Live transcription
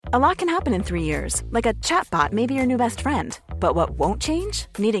A lot can happen in 3 years, like a chatbot may be your new best friend. But what won't change?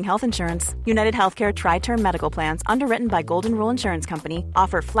 Needing health insurance. United Healthcare Tri-Term Medical Plans, underwritten by Golden Rule Insurance Company,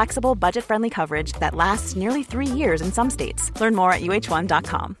 offer flexible, budget-friendly coverage that lasts nearly 3 years in some states. Learn more at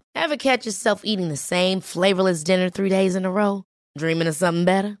uh1.com. Ever catch yourself eating the same flavorless dinner 3 days in a row? Dreaming of something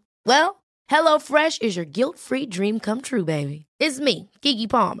better? Well, HelloFresh is your guilt-free dream come true, baby. It's me, Keke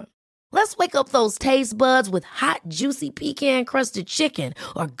Palmer. Let's wake up those taste buds with hot, juicy pecan-crusted chicken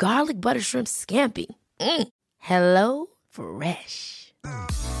or garlic butter shrimp scampi. Hello Fresh.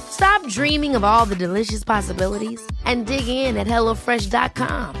 Stop dreaming of all the delicious possibilities and dig in at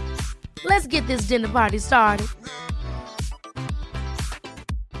HelloFresh.com. Let's get this dinner party started.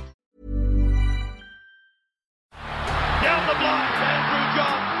 Down the block, Andrew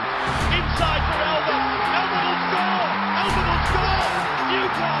John. Inside for Elba. Elba will score. Elba will score.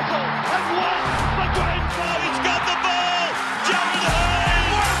 Newcastle have won the grand final. He's got the ball. Jared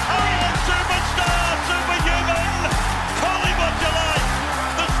Hayes. Oh, superstar, superhuman. Collie Modulite.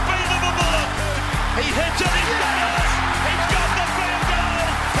 The speed of a bullet. He hits it. He's got it. He's got the field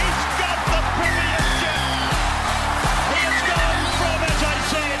goal. He's got the premiership. He has gone from, as I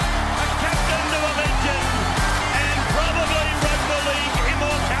said, a captain to a legend. And probably rugby league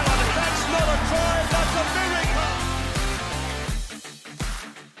immortality. That's not a try. That's a miracle.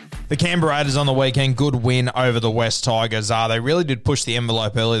 The Canberra Raiders on the weekend, good win over the West Tigers. They really did push the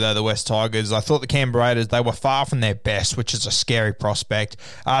envelope early, though, the West Tigers. I thought the Canberra Raiders, they were far from their best, which is a scary prospect.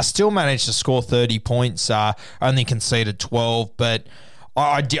 Still managed to score 30 points, only conceded 12, but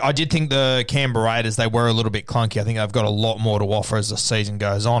I did think the Canberra Raiders, they were a little bit clunky. I think they've got a lot more to offer as the season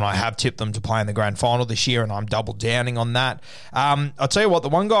goes on. I have tipped them to play in the grand final this year, and I'm double downing on that. I'll tell you what, the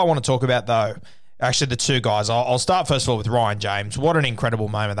one guy I want to talk about, though, actually, the two guys. I'll start first of all with Ryan James. What an incredible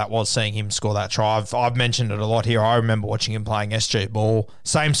moment that was, seeing him score that try. I've mentioned it a lot here. I remember watching him playing SG ball.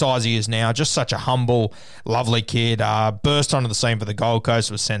 Same size he is now. Just such a humble, lovely kid. Burst onto the scene for the Gold Coast,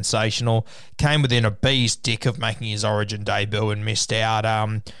 was sensational. Came within a bee's dick of making his Origin debut and missed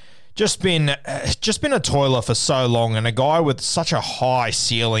out. Just been a toiler for so long, and a guy with such a high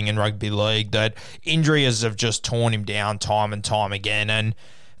ceiling in rugby league that injuries have just torn him down time and time again. And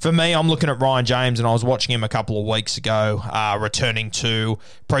for me, I'm looking at Ryan James, and I was watching him a couple of weeks ago, returning to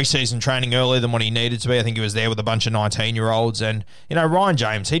preseason training earlier than what he needed to be. I think he was there with a bunch of 19-year-olds, and Ryan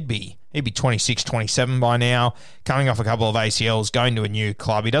James, he'd be 26, 27 by now, coming off a couple of ACLs, going to a new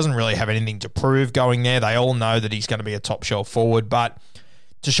club. He doesn't really have anything to prove going there. They all know that he's going to be a top shelf forward, but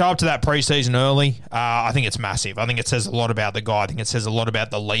to show up to that preseason early, I think it's massive. I think it says a lot about the guy. I think it says a lot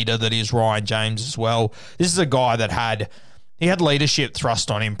about the leader that is Ryan James as well. This is a guy that had leadership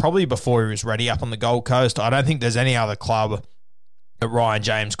thrust on him probably before he was ready up on the Gold Coast. I don't think there's any other club that Ryan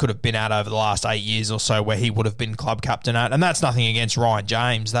James could have been at over the last 8 years or so where he would have been club captain at. And that's nothing against Ryan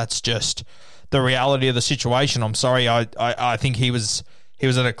James. That's just the reality of the situation. I'm sorry. I think he was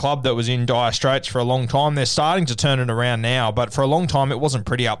at a club that was in dire straits for a long time. They're starting to turn it around now, but for a long time it wasn't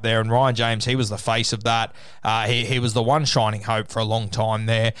pretty up there, and Ryan James, he was the face of that. He was the one shining hope for a long time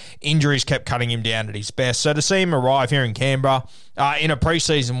there. Injuries kept cutting him down at his best. So to see him arrive here in Canberra in a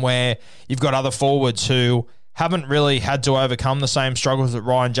preseason where you've got other forwards who haven't really had to overcome the same struggles that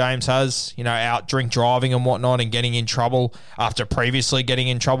Ryan James has, out drink driving and whatnot and getting in trouble after previously getting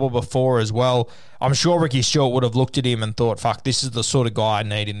in trouble before as well. I'm sure Ricky Stuart would have looked at him and thought, fuck, this is the sort of guy I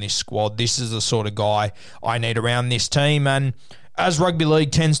need in this squad. This is the sort of guy I need around this team. And as rugby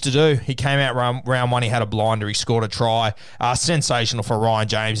league tends to do, he came out round one, he had a blinder, he scored a try. Sensational for Ryan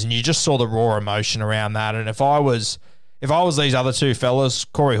James, and you just saw the raw emotion around that. And if I was these other two fellas,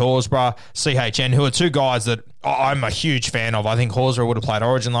 Corey Horsburgh, CHN, who are two guys that I'm a huge fan of. I think Horsburgh would have played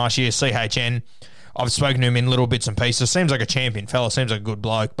Origin last year. CHN, I've spoken to him in little bits and pieces. Seems like a champion fella, seems like a good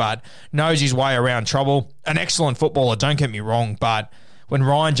bloke, but knows his way around trouble. An excellent footballer, don't get me wrong, but when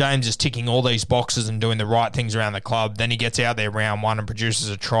Ryan James is ticking all these boxes and doing the right things around the club, then he gets out there round one and produces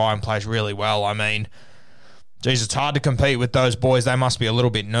a try and plays really well. I mean, geez, it's hard to compete with those boys. They must be a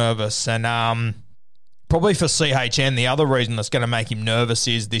little bit nervous. And probably for CHN, the other reason that's going to make him nervous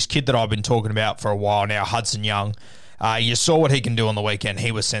is this kid that I've been talking about for a while now, Hudson Young. You saw what he can do on the weekend.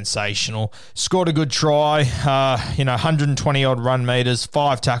 He was sensational. Scored a good try, 120-odd run meters,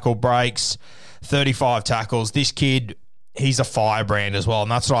 5 tackle breaks, 35 tackles. This kid, he's a firebrand as well, and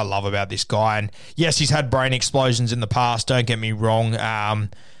that's what I love about this guy. And yes, he's had brain explosions in the past, don't get me wrong,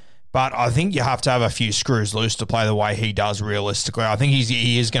 but I think you have to have a few screws loose to play the way he does realistically. I think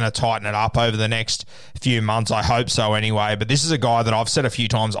he is going to tighten it up over the next few months. I hope so anyway. But this is a guy that I've said a few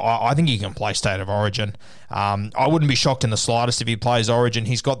times, I think he can play State of Origin. I wouldn't be shocked in the slightest if he plays Origin.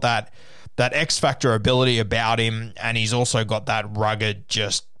 He's got that that X-factor ability about him, and he's also got that rugged,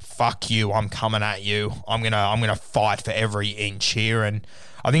 just fuck you, I'm coming at you. I'm gonna fight for every inch here, and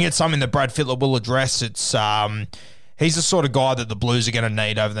I think it's something that Brad Fittler will address. It's he's the sort of guy that the Blues are going to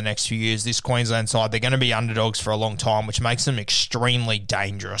need over the next few years. This Queensland side, they're going to be underdogs for a long time, which makes them extremely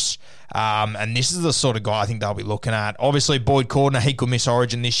dangerous. And this is the sort of guy I think they'll be looking at. Obviously, Boyd Cordner, he could miss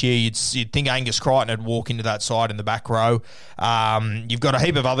Origin this year. You'd think Angus Crichton would walk into that side in the back row. You've got a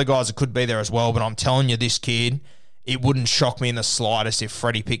heap of other guys that could be there as well, but I'm telling you, this kid, it wouldn't shock me in the slightest if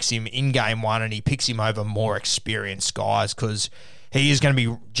Freddie picks him in game one and he picks him over more experienced guys, because he's going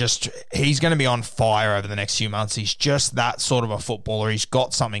to be on fire over the next few months. He's just that sort of a footballer. He's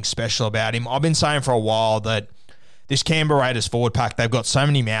got something special about him. I've been saying for a while that this Canberra Raiders forward pack, they've got so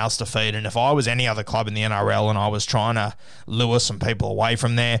many mouths to feed, and if I was any other club in the NRL and I was trying to lure some people away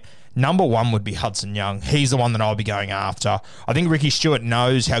from there, number one would be Hudson Young. He's the one that I'll be going after. I think Ricky Stewart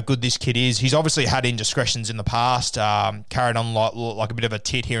knows how good this kid is. He's obviously had indiscretions in the past, carried on like a bit of a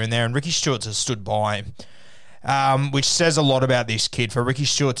tit here and there, and Ricky Stewart has stood by him. Which says a lot about this kid. For Ricky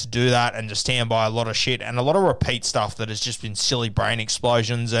Stewart to do that and to stand by a lot of shit and a lot of repeat stuff that has just been silly brain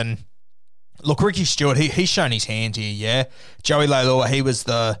explosions. And look, Ricky Stewart, he's shown his hand here, yeah. Joey Leilua, he was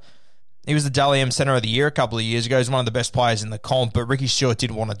the Dally M Centre of the Year a couple of years ago. He's one of the best players in the comp, but Ricky Stewart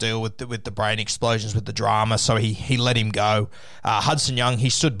didn't want to deal with the brain explosions, with the drama, so he let him go. Hudson Young,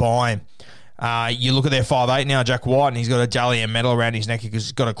 he stood by him. You look at their 5'8" now, Jack White, and he's got a Dally M medal around his neck because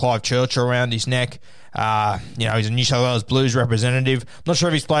he's got a Clive Churchill around his neck. He's a New South Wales Blues representative. I'm not sure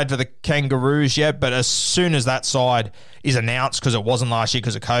if he's played for the Kangaroos yet, but as soon as that side is announced, because it wasn't last year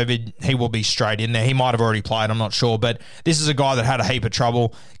because of COVID, he will be straight in there. He might have already played, I'm not sure, but this is a guy that had a heap of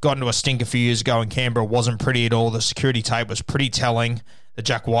trouble, got into a stink a few years ago in Canberra, wasn't pretty at all. The security tape was pretty telling that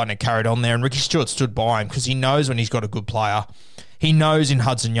Jack White had carried on there, and Ricky Stewart stood by him because he knows when he's got a good player. He knows in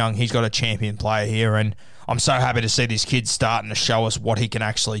Hudson Young he's got a champion player here, and I'm so happy to see this kid starting to show us what he can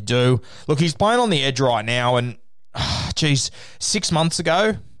actually do. Look, he's playing on the edge right now, and 6 months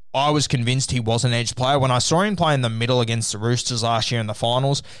ago, I was convinced he was an edge player. When I saw him play in the middle against the Roosters last year in the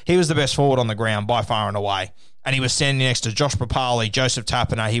finals, he was the best forward on the ground by far and away. And he was standing next to Josh Papali, Joseph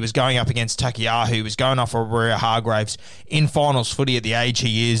Tapiner. He was going up against Takiaho. He was going off for Rory Hargraves in finals footy at the age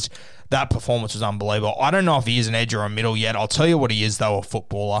he is. That performance was unbelievable. I don't know if he is an edge or a middle yet. I'll tell you what he is, though, a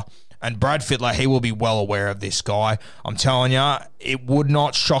footballer. And Brad Fittler, he will be well aware of this guy. I'm telling you, it would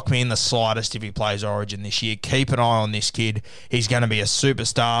not shock me in the slightest if he plays Origin this year. Keep an eye on this kid. He's going to be a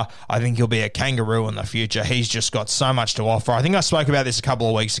superstar. I think he'll be a Kangaroo in the future. He's just got so much to offer. I think I spoke about this a couple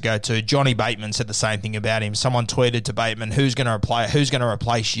of weeks ago too. Johnny Bateman said the same thing about him. Someone tweeted to Bateman, who's going to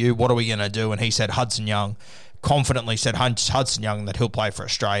replace you? What are we going to do? And he said Hudson Young. Confidently said Hudson Young that he'll play for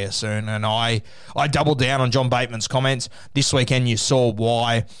Australia soon, and I doubled down on John Bateman's comments. This weekend you saw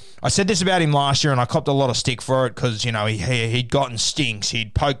why. I said this about him last year and I copped a lot of stick for it because, he'd gotten stinks,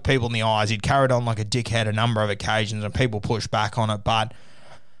 he'd poked people in the eyes, he'd carried on like a dickhead a number of occasions and people pushed back on it, but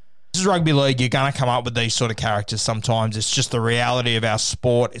this is rugby league. You're going to come up with these sort of characters sometimes. It's just the reality of our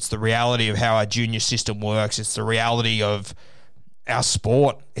sport. It's the reality of how our junior system works. It's the reality of our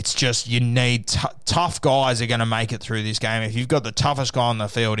sport. It's just you need tough guys are going to make it through this game. If you've got the toughest guy on the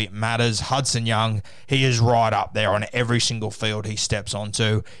field, it matters. Hudson Young, he is right up there on every single field he steps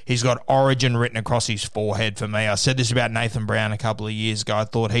onto. He's got Origin written across his forehead for me. I said this about Nathan Brown a couple of years ago. I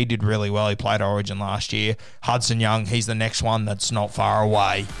thought he did really well. He played Origin last year. Hudson Young, he's the next one that's not far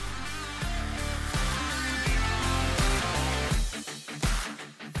away.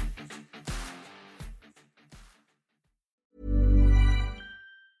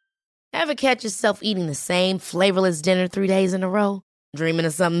 Ever catch yourself eating the same flavorless dinner 3 days in a row? Dreaming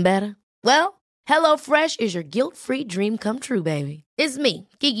of something better? Well, HelloFresh is your guilt-free dream come true, baby. It's me,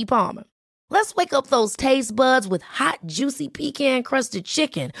 Keke Palmer. Let's wake up those taste buds with hot, juicy pecan-crusted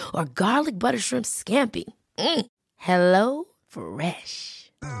chicken or garlic butter shrimp scampi. Hello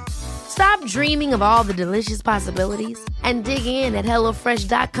Fresh. Stop dreaming of all the delicious possibilities and dig in at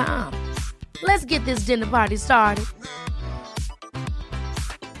HelloFresh.com. Let's get this dinner party started.